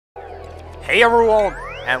Hey everyone,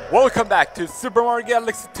 and welcome back to Super Mario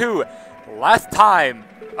Galaxy 2. Last time,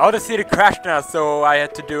 the city crashed now, so I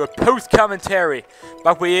had to do a post-commentary.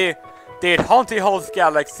 But we did Haunted Halls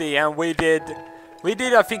Galaxy, and we did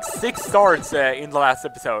I think 6 stars in the last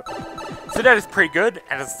episode. So that is pretty good,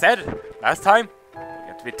 and as I said, last time, we're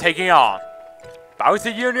going to be taking on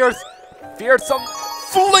Bowser Jr.'s Fearsome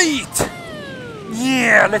Fleet!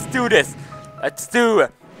 Yeah, let's do this! Let's do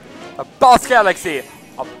a Boss Galaxy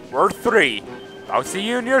of World 3, Bowser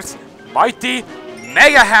Jr.'s Mighty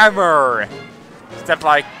Mega Hammer! Instead,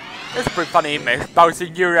 like, it's a pretty funny image, Bowser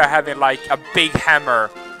Jr. having like a big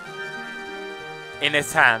hammer in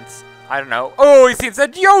his hands. I don't know. Oh, it seems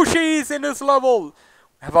that Yoshi's in this level! We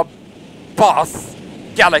have a Boss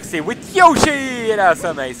Galaxy with Yoshi! That's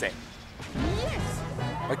amazing.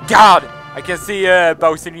 My god! I can see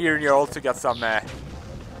Bowser Jr. also got some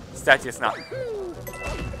statues now.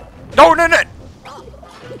 No, no, no!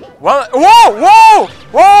 Well, whoa, whoa,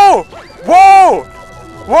 whoa, whoa,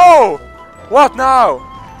 whoa! What now?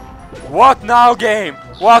 What now, game?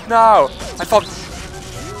 What now? I thought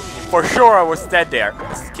for sure I was dead there.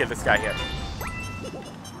 Let's kill this guy here.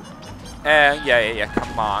 Yeah,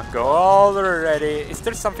 come on, go already. Is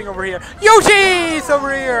there something over here? Yoshi's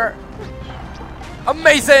over here!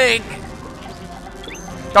 Amazing!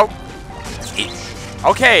 No.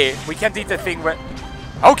 Okay, we can't eat the thing when...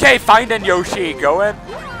 Okay, fine then, Yoshi. Go and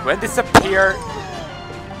disappear.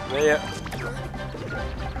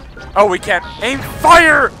 Oh, we can't aim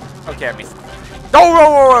fire! Okay, I missed. No,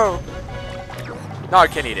 whoa. No, I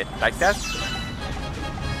can eat it. Like that.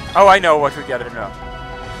 Oh, I know what we gotta know.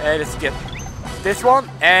 Let's get this one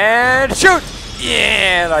and shoot!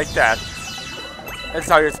 Yeah, like that. That's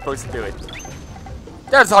how you're supposed to do it.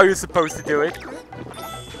 That's how you're supposed to do it.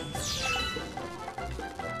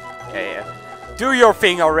 Yeah. Do your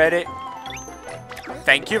thing already.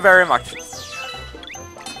 Thank you very much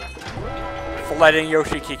for letting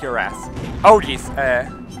Yoshi kick your ass. Oh jeez.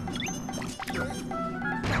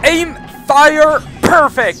 Aim, fire,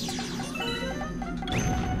 perfect.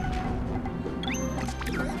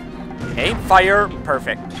 Aim, fire,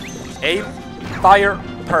 perfect. Aim, fire,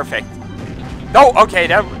 perfect. No, okay,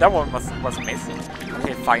 that one was a miss.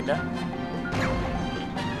 Okay, find that.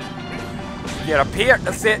 Get up here.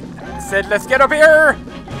 That's it. Let's get up here!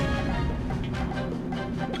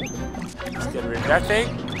 Let's get rid of that thing.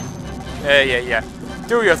 Yeah.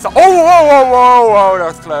 Do yourself. Oh, whoa, that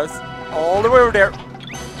was close. All the way over there.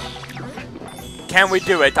 Can we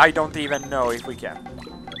do it? I don't even know if we can.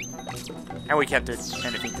 And we can't do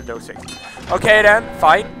anything to those things. Okay then,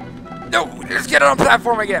 fine. No, let's get on the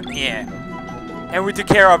platform again. Yeah. And we took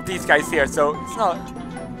care of these guys here, so it's not...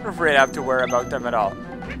 I don't really have to worry about them at all.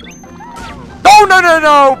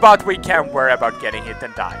 No, but we can't worry about getting hit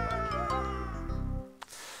and die.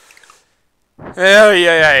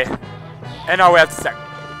 Yeah. And now we have to start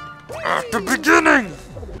at the beginning.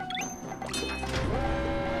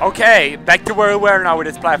 Okay, back to where we were now with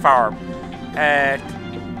this platform.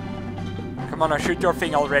 Come on, now shoot your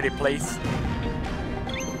thing already, please.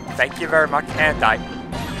 Thank you very much, and die.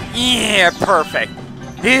 Yeah, perfect.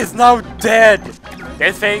 He is now dead.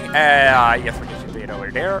 This thing, yes, we can shoot it over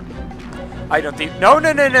there. I don't think. No! Whoa!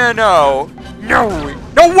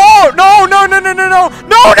 No!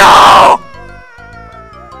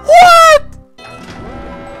 What?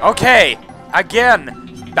 Okay,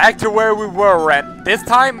 again, back to where we were, and this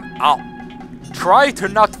time I'll try to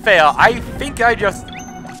not fail. I think I just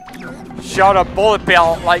shot a bullet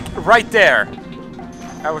bill like right there.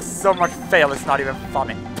 That was so much fail. It's not even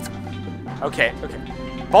funny. Okay.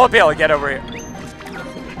 Bullet bill, get over here.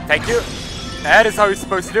 Thank you. That is how you're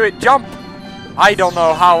supposed to do it. Jump. I don't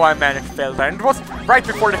know how I managed to fail there. And it was right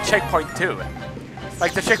before the checkpoint too.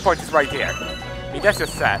 Like the checkpoint is right here. I mean, that's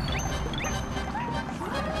just sad.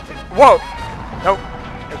 Whoa! Nope.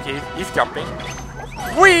 Okay, he's jumping.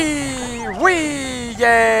 Whee!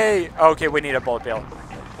 Yay! Okay, we need a bullet bill.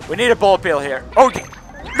 We need a bullet bill here. Okay.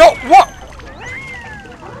 No! What?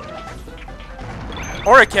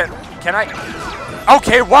 Or I can I?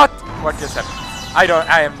 Okay, what? What just happened? I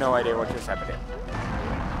have no idea what just happened.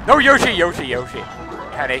 No, Yoshi!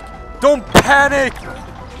 Panic. Don't panic!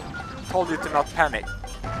 Told you to not panic.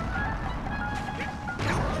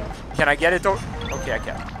 Can I get it? Okay, I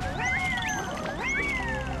can.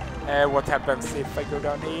 What happens if I go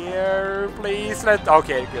down here? Please let...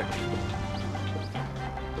 Okay, good.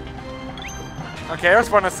 Okay, I just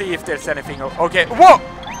want to see if there's anything... Okay, whoa!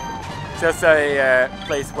 Just a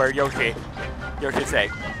place where Yoshi's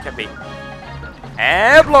egg can be.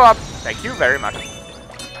 And blow up! Thank you very much.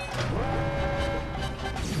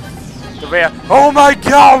 Oh my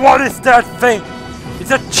god, what is that thing?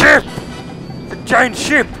 It's a chip! The giant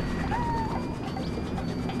ship!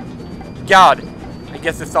 God. I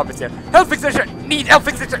guess the stop is here. Health fixation! Need health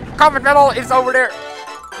fixation! Combat metal is over there!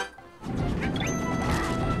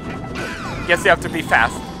 Guess you have to be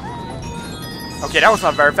fast. Okay, that was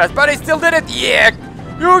not very fast, but I still did it! Yeah!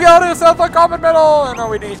 You got yourself a combat medal! And now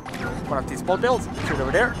we need one of these bolt builds. Shoot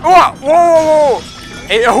over there. Oh! Whoa!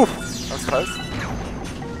 Hey, oh! That was close.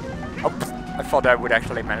 Oops. I thought I would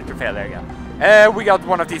actually manage to fail there again. We got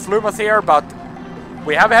one of these Lumas here, but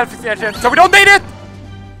we have a health extension, so we don't need it!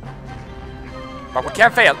 But we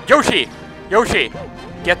can't fail. Yoshi! Yoshi!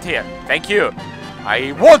 Get here. Thank you.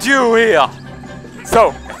 I want you here!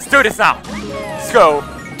 So, let's do this now. Let's go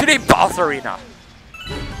to the boss arena.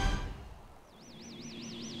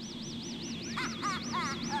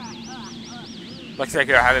 Looks like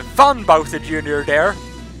you're having fun, Bowser Jr. there.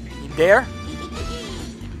 In there.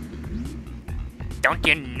 Don't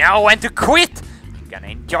you know when to quit? I'm gonna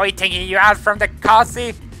enjoy taking you out from the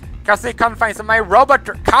cozy confines of my robot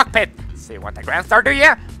cockpit. So you want the Grand Star, do you?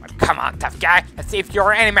 Well, come on, tough guy. Let's see if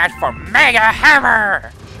you're any match for Mega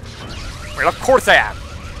Hammer. Well, of course I am.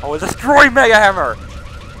 I will destroy Mega Hammer.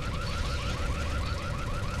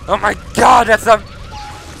 Oh my god, that's a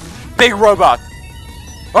big robot.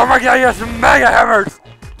 Oh my god, he has Mega Hammers.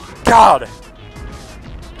 God.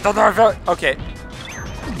 Don't know if I... Okay.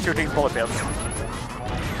 Shooting bullet bills.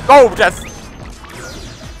 Oh, that's...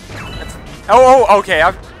 Oh, okay.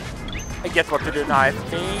 I get what to do now, I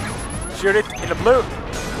think. Shoot it in the blue.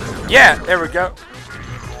 Yeah, there we go.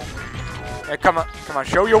 Yeah, come on,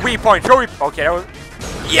 show your weak point. Show it. Okay, that was...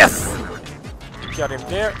 Yes! Got him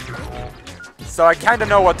there. So I kind of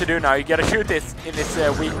know what to do now. You gotta shoot this in his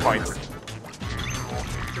weak points.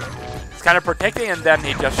 It's kind of protecting, and then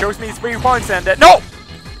he just shows me his weak points, and then... No!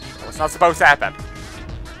 That was not supposed to happen.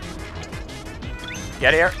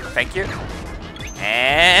 Get here. Thank you.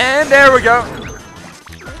 And there we go.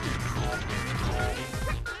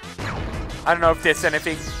 I don't know if there's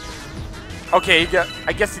anything... Okay,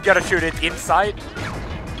 I guess you gotta shoot it inside.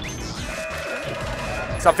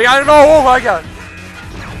 Something, I don't know, oh my god!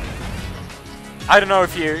 I don't know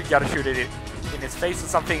if you gotta shoot it in his face or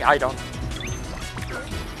something, I don't.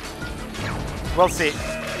 We'll see.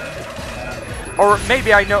 Or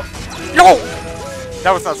maybe I know... No!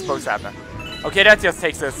 That was not supposed to happen. Okay, that just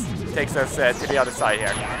takes us to the other side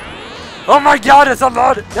here. Oh my god, that's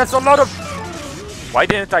a lot of... Why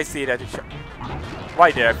didn't I see that?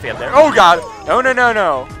 Why did I fail there? Oh god! No, no, no,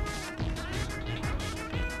 no!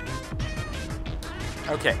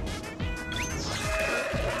 Okay.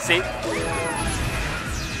 See?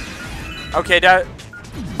 Okay, that...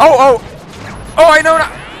 Oh, I know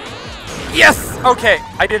now! Yes! Okay,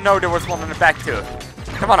 I didn't know there was one in the back too.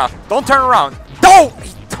 Come on now, don't turn around! No!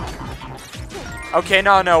 Okay,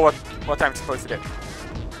 now I know what I'm supposed to do.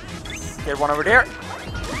 Get one over there.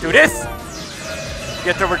 Do this.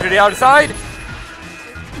 Get over to the other side.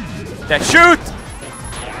 Then shoot.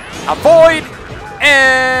 Avoid.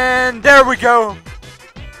 And there we go.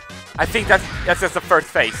 I think that's just the first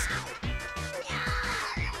phase.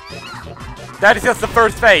 That is just the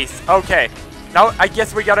first phase. Okay. Now I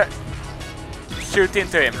guess we gotta shoot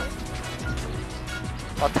into him.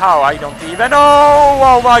 But how? I don't even know.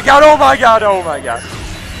 Oh my god, oh my god, oh my god.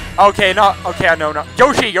 Okay, no, okay, I know now.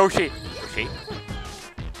 Yoshi.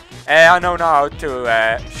 I know now how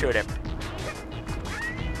to shoot him.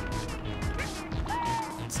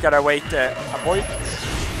 Just gotta wait, avoid.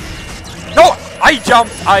 No! I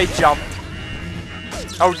jumped.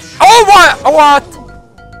 Oh, what?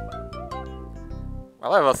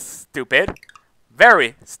 Well, that was stupid.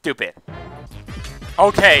 Very stupid.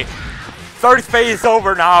 Okay. Third phase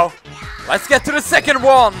over now. Let's get to the second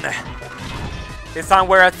one. This time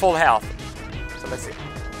we're at full health. So let's see.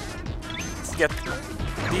 Let's get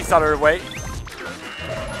these out of the way.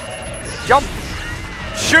 Jump.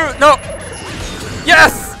 Shoot. No.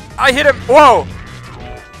 Yes. I hit him. Whoa.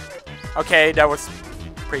 Okay, that was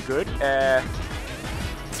pretty good.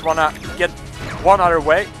 Just wanna get one other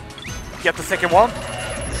way. Get the second one.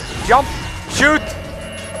 Jump. Shoot.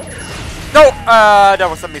 No, that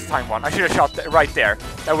was a mistimed one. I should have shot right there.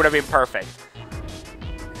 That would have been perfect.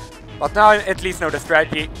 But now I at least know the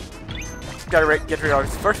strategy. Just gotta get rid of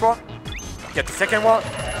this first one. Get the second one.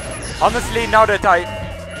 Honestly, now that I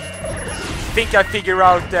think I figure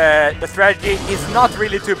out the strategy, is not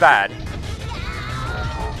really too bad.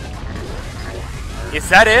 Is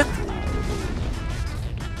that it?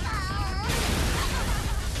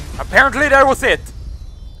 Apparently that was it.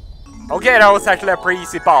 Okay, that was actually a pretty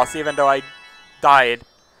easy boss, even though I died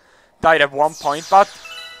at one point, but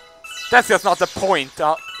that's just not the point.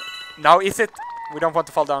 Now is it? We don't want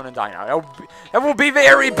to fall down and die now. That would be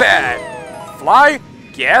very bad. Fly,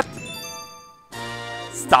 get,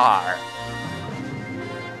 star.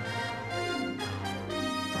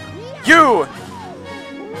 You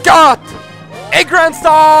got a Grand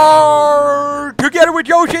Star together with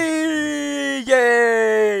Yoshi!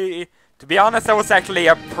 Yay! To be honest, that was actually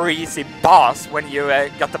a pretty easy boss when you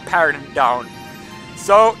got the parry down.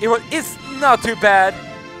 So it's not too bad,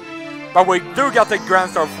 but we do got the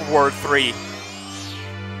Grand Star for World 3.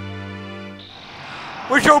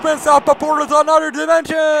 Which opens up a portal to another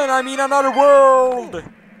dimension! I mean another world!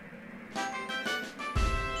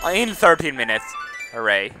 In 13 minutes.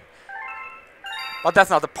 Hooray. But that's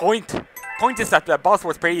not the point. The point is that the boss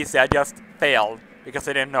was pretty easy, I just failed because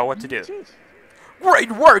I didn't know what to do.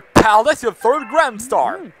 Great work, pal! That's your third Grand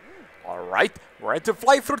Star! Alright, we're ready to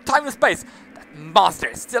fly through time and space. That monster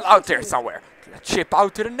is still out there somewhere. Let's ship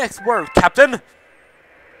out to the next world, Captain!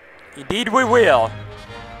 Indeed we will.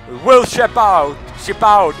 We will ship out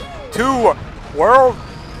to World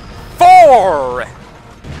 4!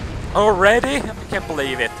 Already? I can't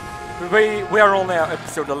believe it. We are only at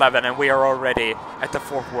episode 11 and we are already at the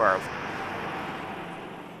 4th world.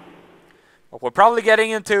 But we're probably getting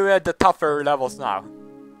into the tougher levels now.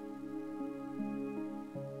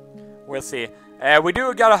 We'll see. We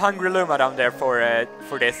do got a Hungry Luma down there for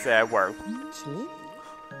this world.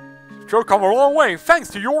 Sure come a long way, thanks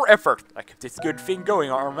to your effort. I kept this good thing going,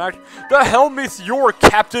 Armad. The helm is your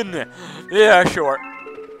captain. Yeah, sure.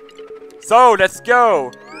 So, let's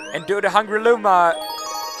go and do the Hungry Luma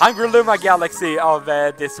galaxy of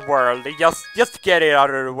this world. Just to get it out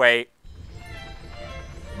of the way.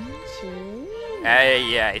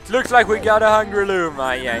 Yeah, it looks like we got a Hungry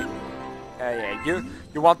Luma, yeah.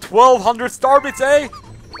 You want 1200 starbits, eh?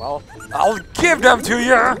 Well, I'll give them to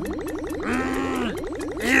you!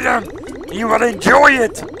 Eat them! You wanna enjoy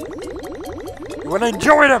it! You wanna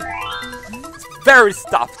enjoy them! It's very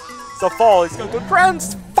stuffed. So fall is going to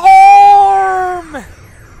transform!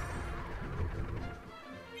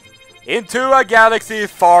 Into a galaxy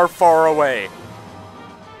far, far away.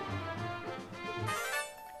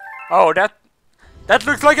 Oh, that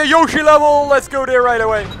looks like a Yoshi level! Let's go there right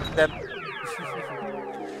away, then.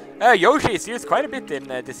 Yoshi is used quite a bit in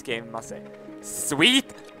this game, I must say.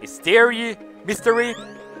 Sweet Mystery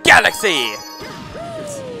Galaxy!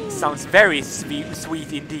 It sounds very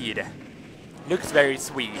sweet indeed. Looks very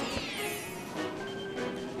sweet.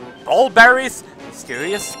 All berries,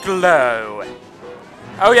 mysterious glow.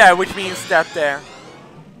 Oh yeah, which means that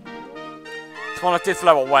it's one of this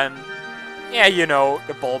level when, yeah, you know,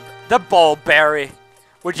 the bulb berry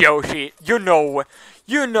with Yoshi. You know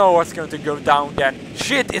what's going to go down then.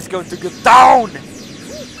 Shit is going to go down!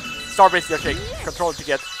 Starbase Yoshi, control to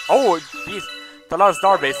get... Oh, jeez. A lot of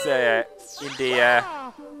Starbase in the...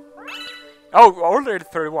 Oh, only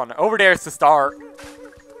 31. Over there is the star.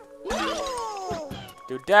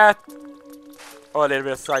 Do that. Oh, a little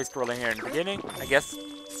bit of side scrolling here in the beginning, I guess.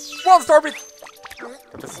 One Starbase!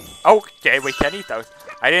 Okay, we can eat those.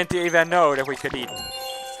 I didn't even know that we could eat.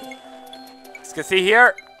 As you can see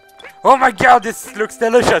here. Oh my god, this looks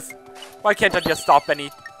delicious! Why can't I just stop and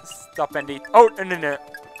eat? Stop and eat. Oh, no.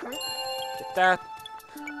 Get that.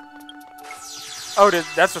 Oh,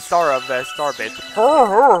 that's the star of Starbase.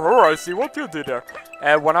 I see what you did there.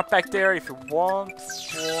 One up back there if you want.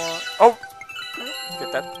 Oh!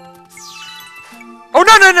 Get that. Oh,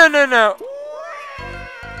 no!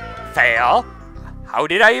 Fail? How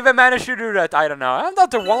did I even manage to do that? I don't know. I'm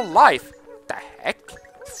not the one life. What the heck?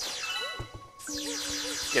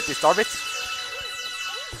 Get these Starbits.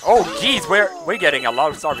 Oh, jeez, we're getting a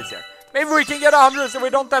lot of Starbits here. Maybe we can get 100 so we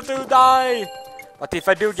don't have to die. But if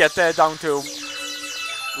I do get down to,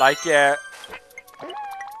 like,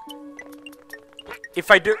 if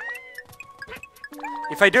I do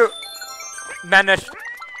manage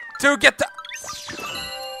to get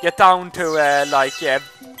down to like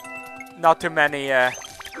not too many.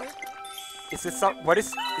 Is this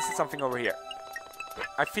something over here?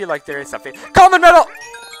 I feel like there is something. Common medal.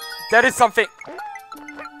 That is something.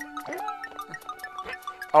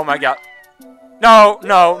 Oh my god. No.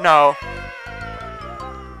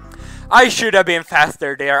 I should have been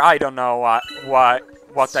faster there. I don't know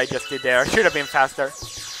what I just did there. I should have been faster.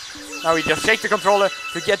 Now we just shake the controller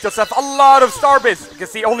to get yourself a lot of Starbits. You can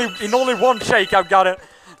see in only one shake I've gotten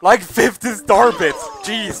like 50 Starbits.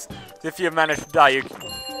 Jeez. If you manage to die,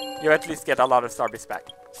 you at least get a lot of Starbits back.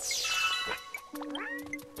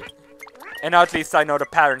 And now at least I know the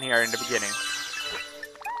pattern here in the beginning.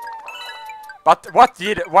 But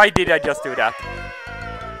why did I just do that?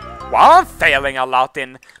 Well, I'm failing a lot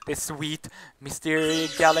in this sweet mystery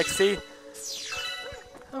galaxy.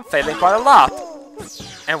 I'm failing quite a lot.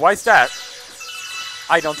 And why is that?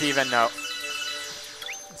 I don't even know.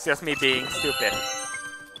 It's just me being stupid.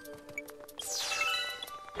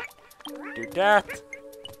 Do that.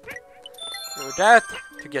 Do that.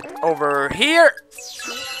 To get over here.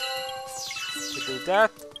 To do that.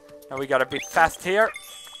 Now we gotta be fast here.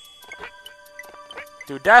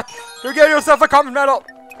 Do that. To get yourself a common medal.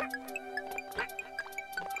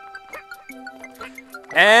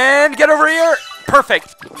 And get over here.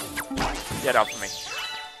 Perfect. Get off me.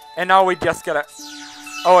 And now we just gotta...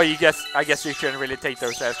 Oh, I guess you shouldn't really take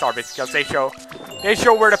those starbits because they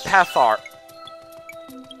show where the paths are.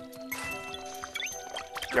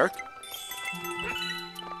 Jerk.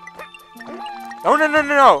 No, no, no,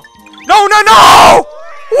 no, no. No, no, no!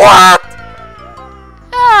 What?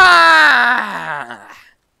 Ah!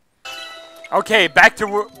 Okay, back to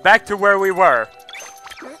where we were.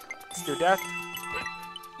 Let's do that.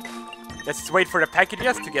 Let's just wait for the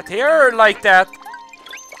packages to get here, like that.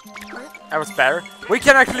 That was better. We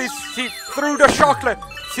can actually see through the chocolate.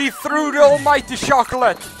 See through the almighty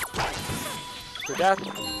chocolate. Do that.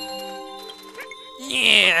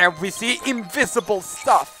 Yeah, we see invisible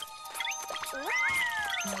stuff.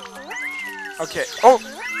 Okay. Oh,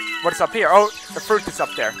 what's up here? Oh, the fruit is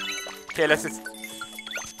up there. Okay, let's just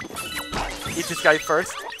eat this guy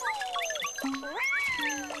first.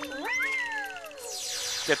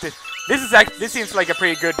 Get this. This seems like a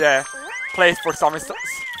pretty good place for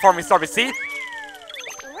farming starfish. See,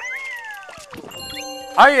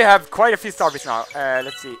 I have quite a few starfish now.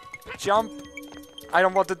 Let's see. Jump. I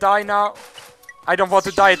don't want to die now. I don't want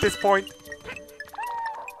to die at this point.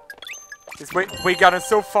 We gotten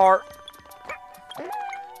so far.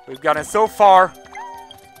 We've gotten so far.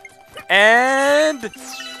 And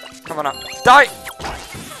come on now. Die!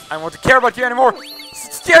 I don't want to care about you anymore.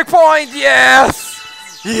 Checkpoint! Yes!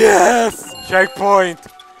 Yes! Checkpoint!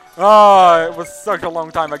 Oh, it was such a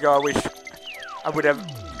long time ago. I wish I would have...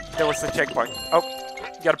 There was a checkpoint. Oh,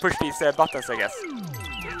 you gotta push these buttons, I guess.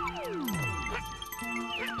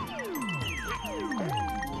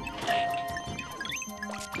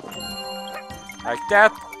 Like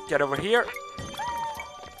that. Get over here.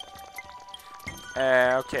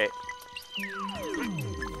 Okay.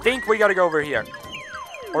 Think we gotta go over here.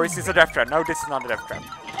 Or is this a death trap? No, this is not a death trap.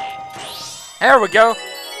 There we go.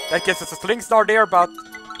 That gets us a sling star there, but...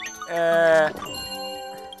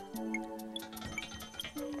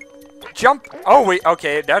 Jump! Oh,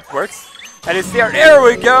 okay, that works. And it's there. There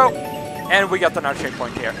we go! And we got another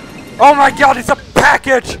checkpoint here. Oh my god, it's a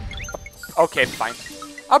package! Okay, fine.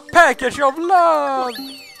 A package of love!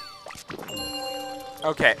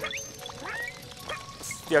 Okay.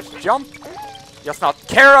 Just jump. Just not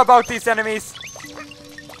care about these enemies.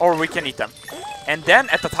 Or we can eat them. And then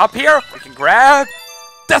at the top here, we can grab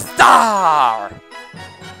the star!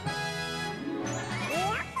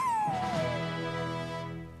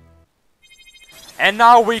 And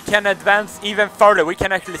now we can advance even further. We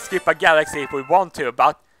can actually skip a galaxy if we want to,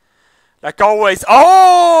 but like always...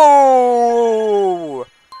 Oh!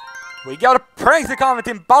 We gotta prank the comet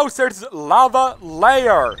in Bowser's lava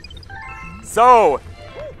lair. So,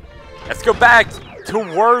 let's go back to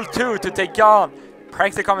World 2 to take on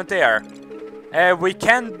Prank the Comet there. We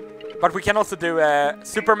can also do a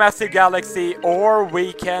Supermassive Galaxy, or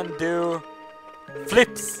we can do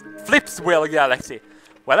Flips Wheel Galaxy.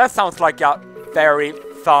 Well, that sounds like a very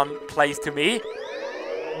fun place to me.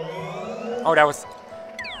 Oh, that was...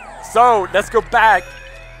 So, let's go back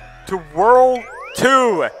to World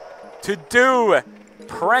 2 to do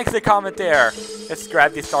Prank the Comet there. Let's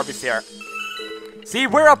grab these starbits here. See,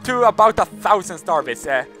 we're up to about 1,000 starbits.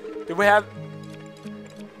 Do we have...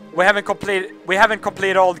 We haven't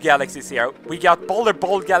completed all the galaxies here. We got Boulder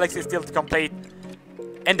Bolt Galaxy still to complete.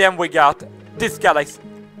 And then we got this galaxy,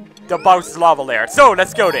 the Bowser's Lava Lair. So,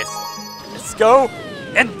 let's go this. Let's go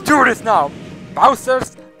and do this now.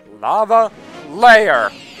 Bowser's Lava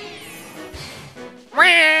Lair.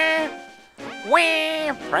 Wah!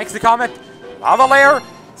 Wah! Pranks the Comet. Lava Lair.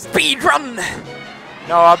 Speedrun.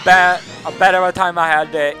 No, I bet every time I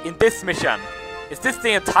had in this mission. Is this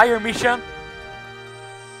the entire mission?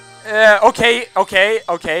 Okay.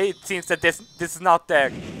 It seems that this is not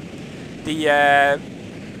the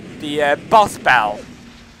boss battle.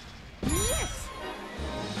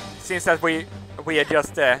 Seems that we are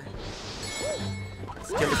just let's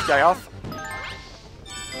kill this guy off,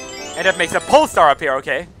 and that makes a pole star up here.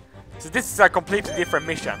 Okay, so this is a completely different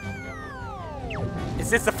mission. Is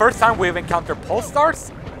this the first time we've encountered pole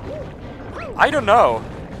stars? I don't know.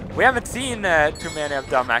 We haven't seen too many of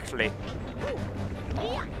them actually.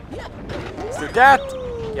 Let's do that.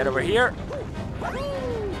 Get over here.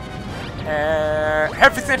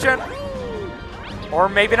 Health extension. Or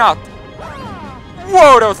maybe not.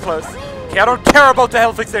 Whoa, that was close. Okay, I don't care about the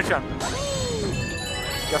health extension.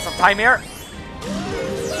 Got some time here.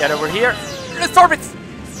 Get over here. Absorb it!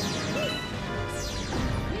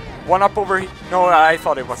 One up over here. No, I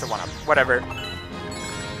thought it was a one up. Whatever.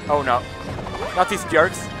 Oh no. Not these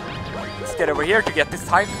jerks. Let's get over here to get this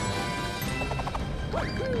time.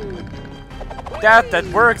 That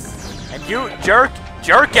works. And you, jerk,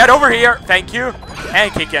 get over here. Thank you. And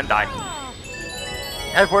kick and die.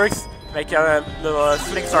 That works. Make a little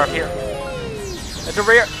sling star up here. Get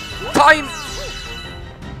over here. Time.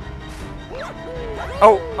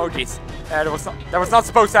 Oh jeez. That was not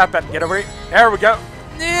supposed to happen. Get over here. There we go.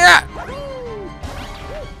 Yeah.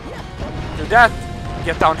 Do that.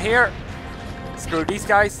 Get down here. Screw these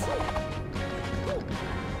guys.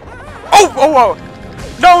 Oh!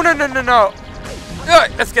 No!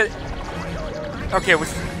 Let's get it. Okay,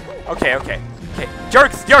 okay.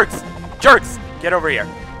 Jerks! Get over here.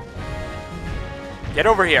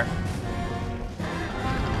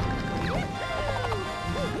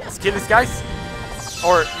 Let's kill these guys.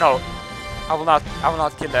 Or no, I will not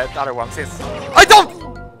kill that other one since I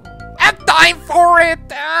don't have time for it.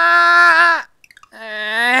 I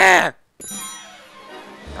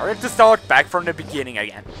have to start back from the beginning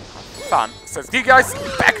again. Fun. So see you guys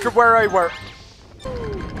back to where I were.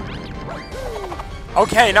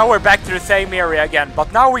 Okay, now we're back to the same area again,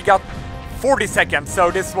 but now we got 40 seconds, so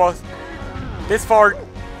this far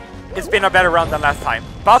it's been a better run than last time.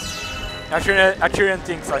 But I shouldn't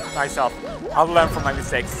think so myself. I'll learn from my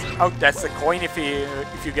mistakes. Oh, that's a coin if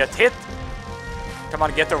you get hit. Come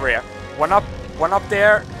on, get over here. One up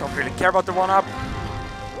there. Don't really care about the one up.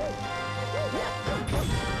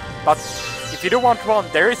 But if you do want one,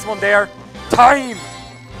 there is one there. Time!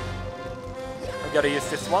 I gotta use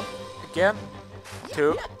this one again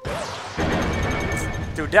to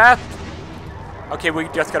do that. Okay, we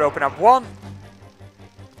just gotta open up one.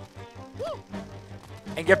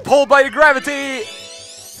 And get pulled by the gravity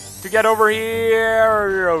to get over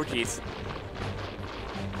here. Oh, jeez.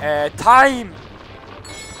 Time!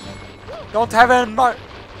 We don't have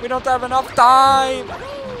enough time!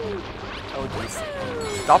 Oh, jeez.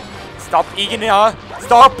 Stop eating it up!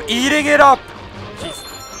 Stop eating it up! Jeez.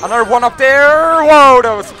 Another one up there! Whoa,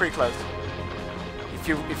 that was pretty close.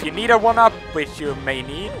 If you need a one up, which you may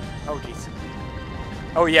need. Oh, jeez.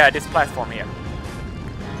 Oh yeah, this platform here.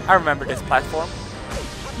 I remember this platform.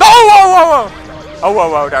 No! Whoa!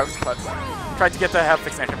 Oh, that was close. Tried to get the health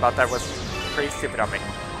extension, but that was pretty stupid of me.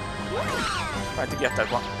 Tried to get that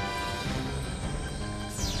one.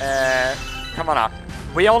 Come on now.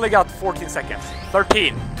 We only got 14 seconds.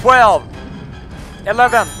 13, 12,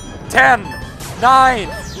 11, 10, 9,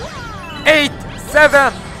 8,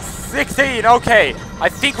 7, 16. Okay, I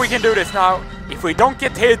think we can do this now. If we don't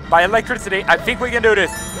get hit by electricity, I think we can do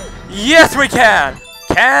this. Yes, we can!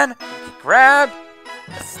 Can grab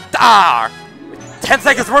a star with 10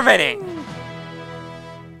 seconds remaining.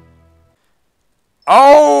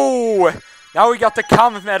 Oh! Now we got the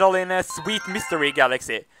comet medal in a sweet mystery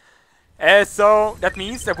galaxy. So that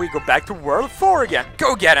means that we go back to World 4 again.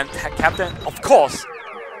 Go get him, Captain, of course.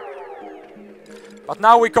 But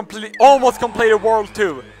now we almost completed World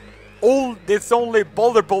 2. There's only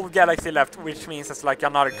Boulder Bowl Galaxy left, which means it's like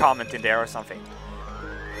another comet in there or something.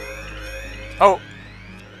 Oh,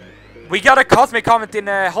 we got a cosmic comet in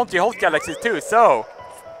Haunty Holt Galaxy too, so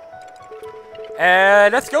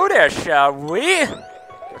let's go there, shall we?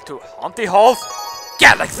 Go to Haunty Holt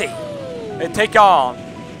Galaxy and take on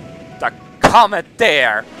the comet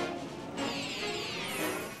there.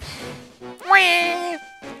 Whee!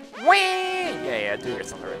 Yeah, do get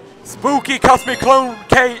something. Spooky cosmic clone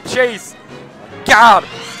chase. God,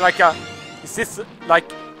 is this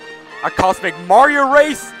like a cosmic Mario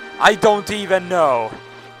race? I don't even know.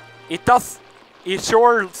 It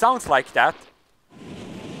sure sounds like that.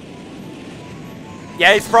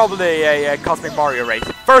 Yeah, it's probably a cosmic Mario race.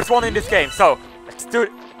 First one in this game, so let's do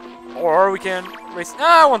it. Or we can race.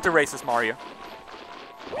 I want to race as Mario.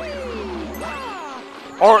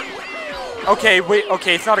 Or okay,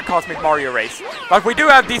 it's not a cosmic Mario race, but we do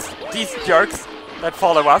have these jerks that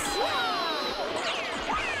follow us.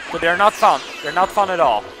 But they're not fun. They're not fun at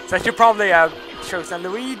all. So I should probably have chosen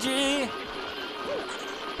Luigi.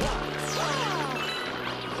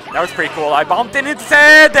 That was pretty cool. I bumped in its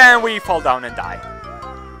head and we fall down and die.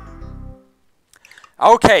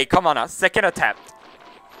 Okay, come on now. Second attempt.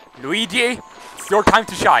 Luigi, it's your time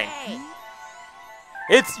to shine.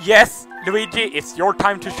 Yes, Luigi, it's your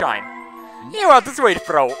time to shine. You want to switch,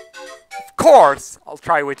 bro? Of course, I'll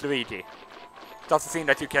try with Luigi. Doesn't seem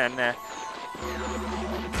that you can.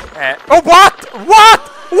 Oh, what?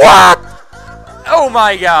 What? Oh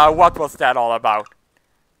my God! What was that all about?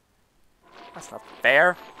 That's not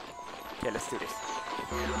fair. Okay, let's do this.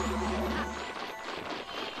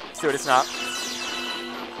 Let's do this now.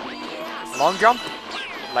 Long jump.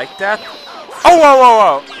 Like that. Oh, whoa, whoa,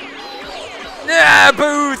 whoa! Yeah,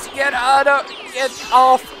 Boost! Get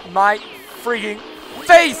off my freaking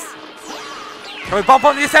face! Can we bump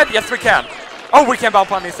on his head? Yes, we can. Oh, we can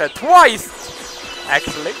bump on his head twice!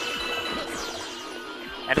 Actually.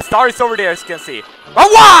 And the star is over there, as you can see. But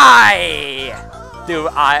why?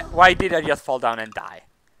 Why did I just fall down and die?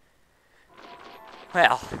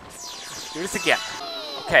 Well, let's do this again.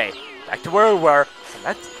 Okay, back to where we were.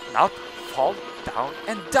 Let's not fall down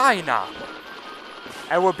and die now.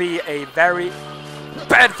 That would be a very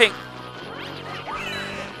bad thing.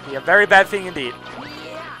 Be a very bad thing indeed.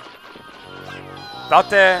 But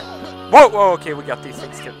whoa, whoa, okay, we got these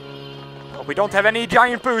things too. But we don't have any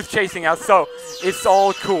giant boots chasing us, so it's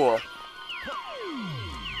all cool.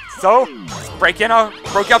 So, let's break in.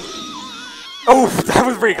 Broke up. Oh, that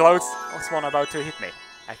was pretty close. Was one about to hit me,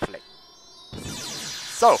 actually.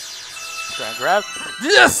 So, try and grab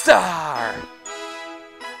the star.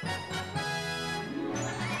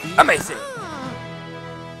 Amazing.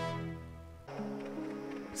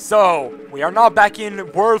 So, we are now back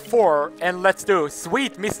in World 4, and let's do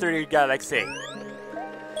Sweet Mystery Galaxy.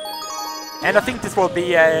 And I think this will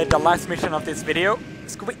be the last mission of this video.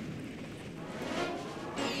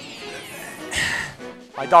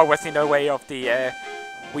 My dog was in the way of the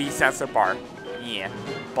Wii sensor bar. Yeah.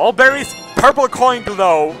 Ballberries, purple coin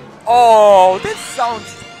glow. Oh, this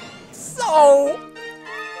sounds so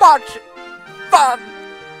much fun.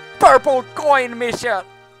 Purple coin mission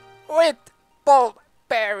with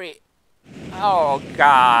Ballberry. Oh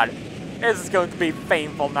God, this is going to be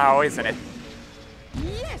painful now, isn't it?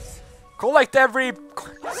 Yes. Collect every.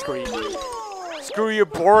 Screw you,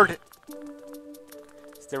 board.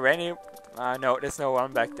 Is there any? No, there's no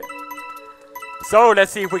one back there. So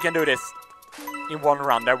let's see if we can do this in one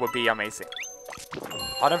round. That would be amazing.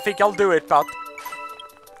 I don't think I'll do it, but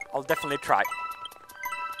I'll definitely try.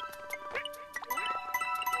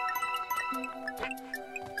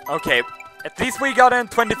 Okay, at least we got in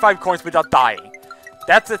 25 coins without dying.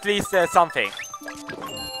 That's at least something.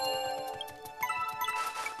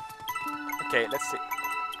 Okay, let's see.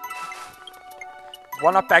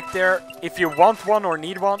 One up back there. If you want one or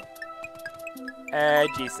need one.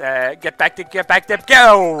 Jeez, get back there,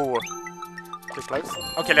 go! Too close.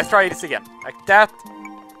 Okay, let's try this again. Like that.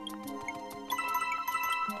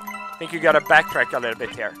 I think you gotta backtrack a little bit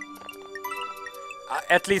here.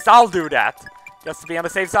 At least I'll do that. Just to be on the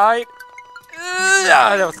safe side.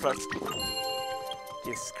 Yeah, that was close.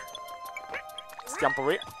 Yes. Let's jump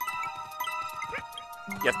over here.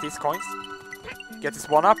 Get these coins. Get this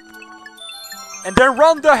one up. And then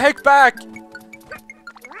run the heck back!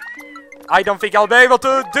 I don't think I'll be able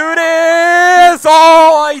to do this!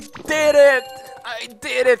 Oh, I did it! I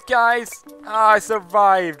did it, guys! I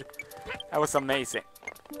survived. That was amazing.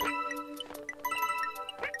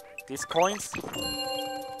 These coins.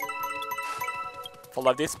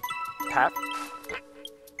 Follow this path.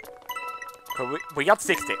 We got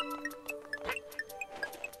 60.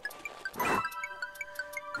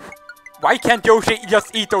 Why can't Yoshi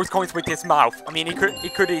just eat those coins with his mouth? I mean, he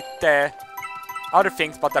could eat other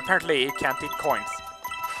things, but apparently he can't eat coins.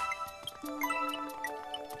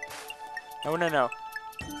 No, no, no.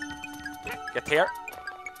 Get here.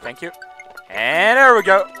 Thank you. And there we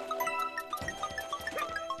go.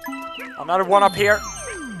 Another one up here.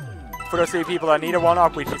 For those 3 people that need a one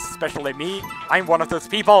up, which is especially me. I'm one of those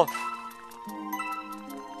people.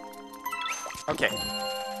 Okay.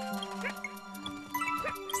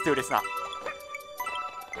 Let's do this now.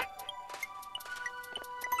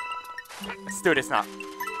 Let's do this now.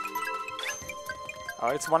 Oh,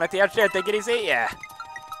 it's one at the edge there. Take it easy. Yeah.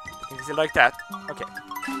 Take it easy like that. Okay.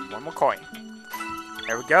 One more coin.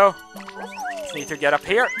 There we go. Just need to get up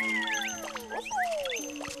here.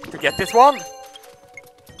 To get this one.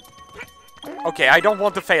 Okay, I don't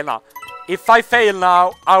want to fail now. If I fail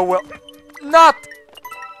now, I will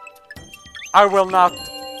not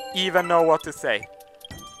even know what to say.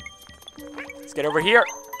 Let's get over here.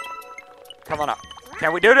 Come on up.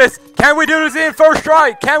 Can we do this? Can we do this in first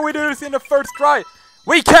try? Can we do this in the first try?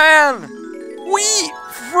 We can! We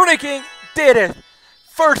freaking did it!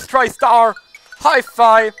 First try star. High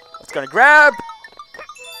five. It's gonna grab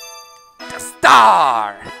the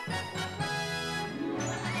star.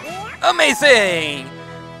 Amazing!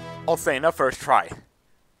 Also in the first try.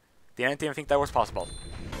 Didn't even think that was possible.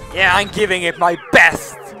 Yeah, I'm giving it my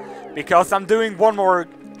best. Because I'm doing one more.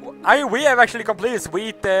 We have actually completed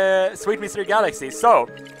Sweet Mystery Galaxy. So,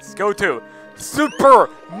 let's go to Super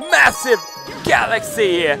Massive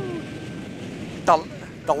Galaxy.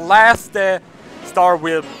 the last star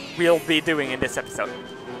we'll be doing in this episode.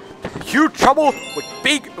 Huge trouble with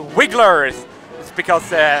big wigglers. It's because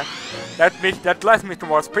that last mission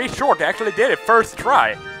was pretty short. They actually did it first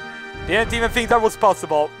try. Didn't even think that was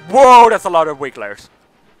possible. Whoa, that's a lot of wigglers.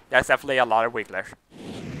 That's definitely a lot of wigglers.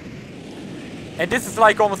 And this is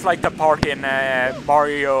like almost like the part in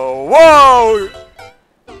Mario. Whoa!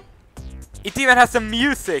 It even has some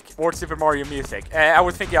music, or Super Mario music. I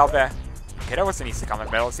was thinking of okay, that was an easy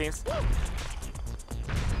comment medal, it seems.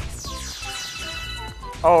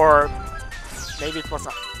 Or maybe it was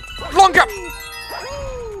a long jump.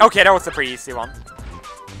 Okay, that was a pretty easy one.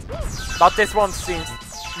 But this one seems.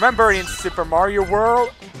 Remember in Super Mario World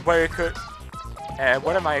where you could.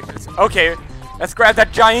 What am I? Okay, let's grab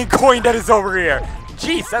that giant coin that is over here.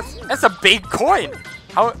 Jeez, that's a big coin.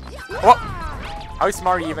 How? What? How is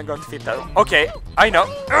Mario even going to fit that? Okay, I know.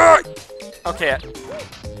 Okay.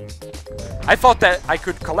 I thought that I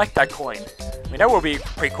could collect that coin. I mean, that would be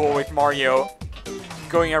pretty cool with Mario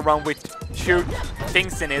going around with shoot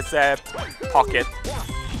things in his pocket.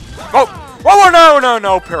 Whoa! Whoa!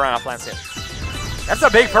 No! Piranha plants here. That's a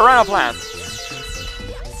big piranha plant.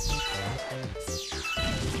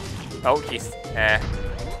 Oh, jeez.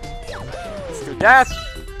 Let's do that.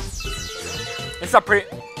 It's a pretty.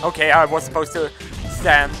 Okay, I was supposed to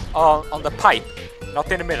stand on the pipe,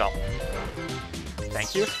 not in the middle.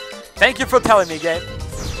 Thank you. Thank you for telling me, game.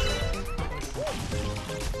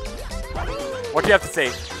 What do you have to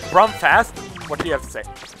say? Run fast? What do you have to say?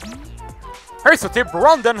 Hey, so tip,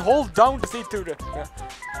 run, then hold down to see to the...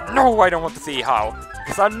 No, I don't want to see how.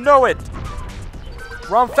 Because I know it.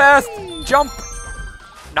 Run fast, jump.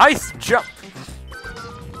 Nice jump.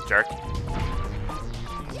 Jerk.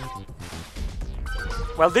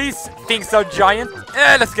 Well, these things are giant.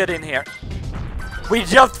 Let's get in here. We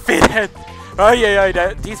just fit it. Oh,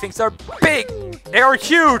 yeah, these things are big. They are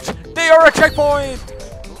huge. They are a checkpoint.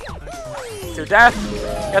 To that.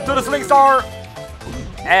 Get to the sling star.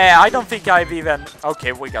 I don't think I've even...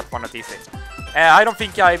 Okay, we got one of these things. I don't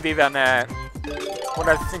think I've even... what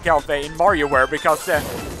I think of in Mario World, because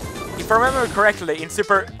if I remember correctly, in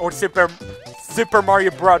Super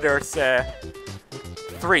Mario Brothers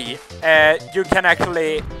 3, you can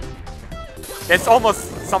actually... There's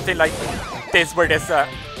almost something like this where there's a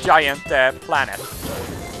giant planet.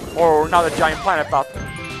 Or not a giant planet, but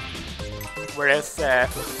where there's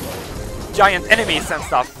giant enemies and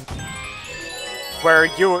stuff. Where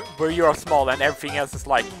you are small and everything else is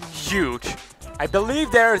like huge. I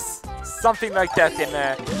believe there's something like that in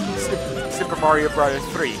Super Mario Brothers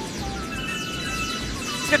 3.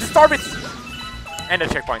 Let's get the star bits and a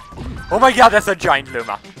checkpoint. Oh my god, that's a giant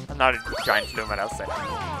Luma. Not a giant Luma, I'll say.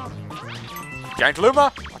 Giant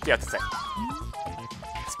Luma? What do you have to say?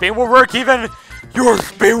 Spin will work even. Your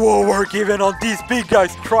spin will work even on these big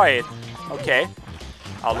guys. Try it. Okay.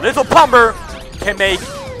 A little plumber can make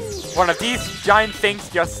one of these giant things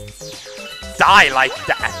just die like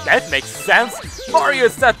that. That makes sense. Mario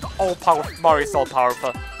is that all powerful. Mario's all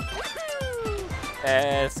powerful.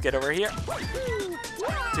 Let's get over here.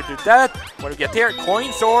 To do that, what do we get here?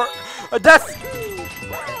 Coins or that's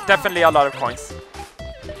definitely a lot of coins.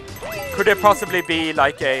 Could it possibly be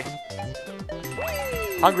like a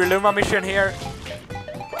Hungry Luma mission here?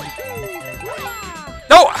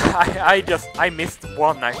 No, I missed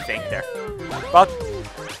one, I think there, but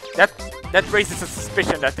that raises a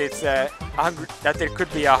suspicion that it's that there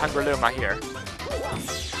could be a Hungry Luma here.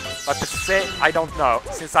 But to say, I don't know,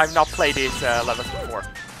 since I've not played these levels before.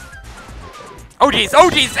 Oh jeez,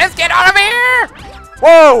 let's get out of here!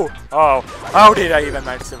 Whoa! Oh, how did I even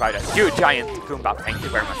manage to survive that? You giant Goomba, thank you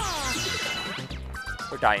very much.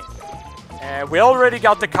 We're dying. We already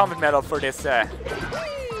got the comment medal for this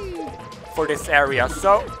area,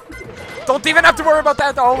 so don't even have to worry about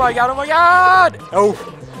that. Oh my god, oh my god! Oh,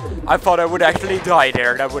 I thought I would actually die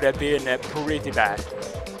there. That would have been pretty bad.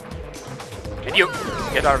 And you,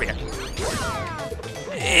 get out of here.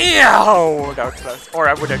 Ew, that was close. Or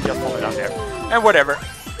I would have just fallen down there. And whatever.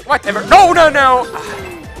 Whatever. No!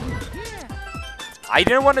 I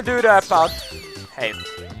didn't want to do that, but hey.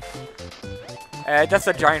 That's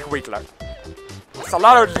a giant wiggler. It's a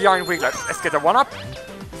lot of giant wigglers. Let's get the one up.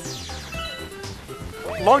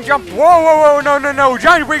 Long jump. Whoa, no.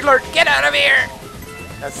 Giant wiggler, get out of here.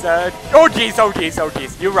 That's oh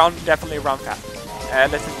jeez. You definitely run fast.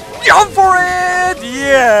 Let's jump for it.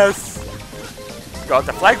 Yes. Got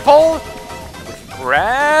the flagpole.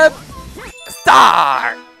 Grab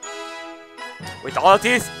star. With all of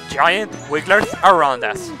these giant wigglers around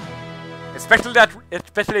us.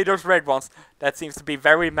 Especially those red ones that seems to be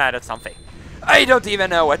very mad at something. I don't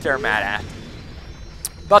even know what they're mad at.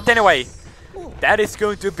 But anyway, that is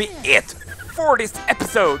going to be it for this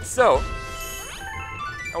episode. So,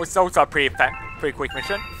 it was also a pretty quick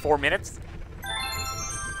mission, 4 minutes.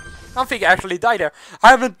 I don't think I actually died there. I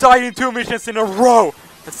haven't died in 2 missions in a row.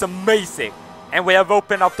 That's amazing. And we have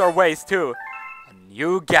opened up our ways to a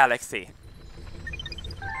new galaxy.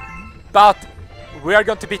 But we are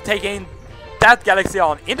going to be taking that galaxy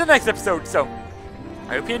on in the next episode. So,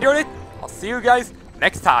 I hope you enjoyed it. I'll see you guys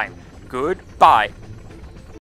next time. Goodbye.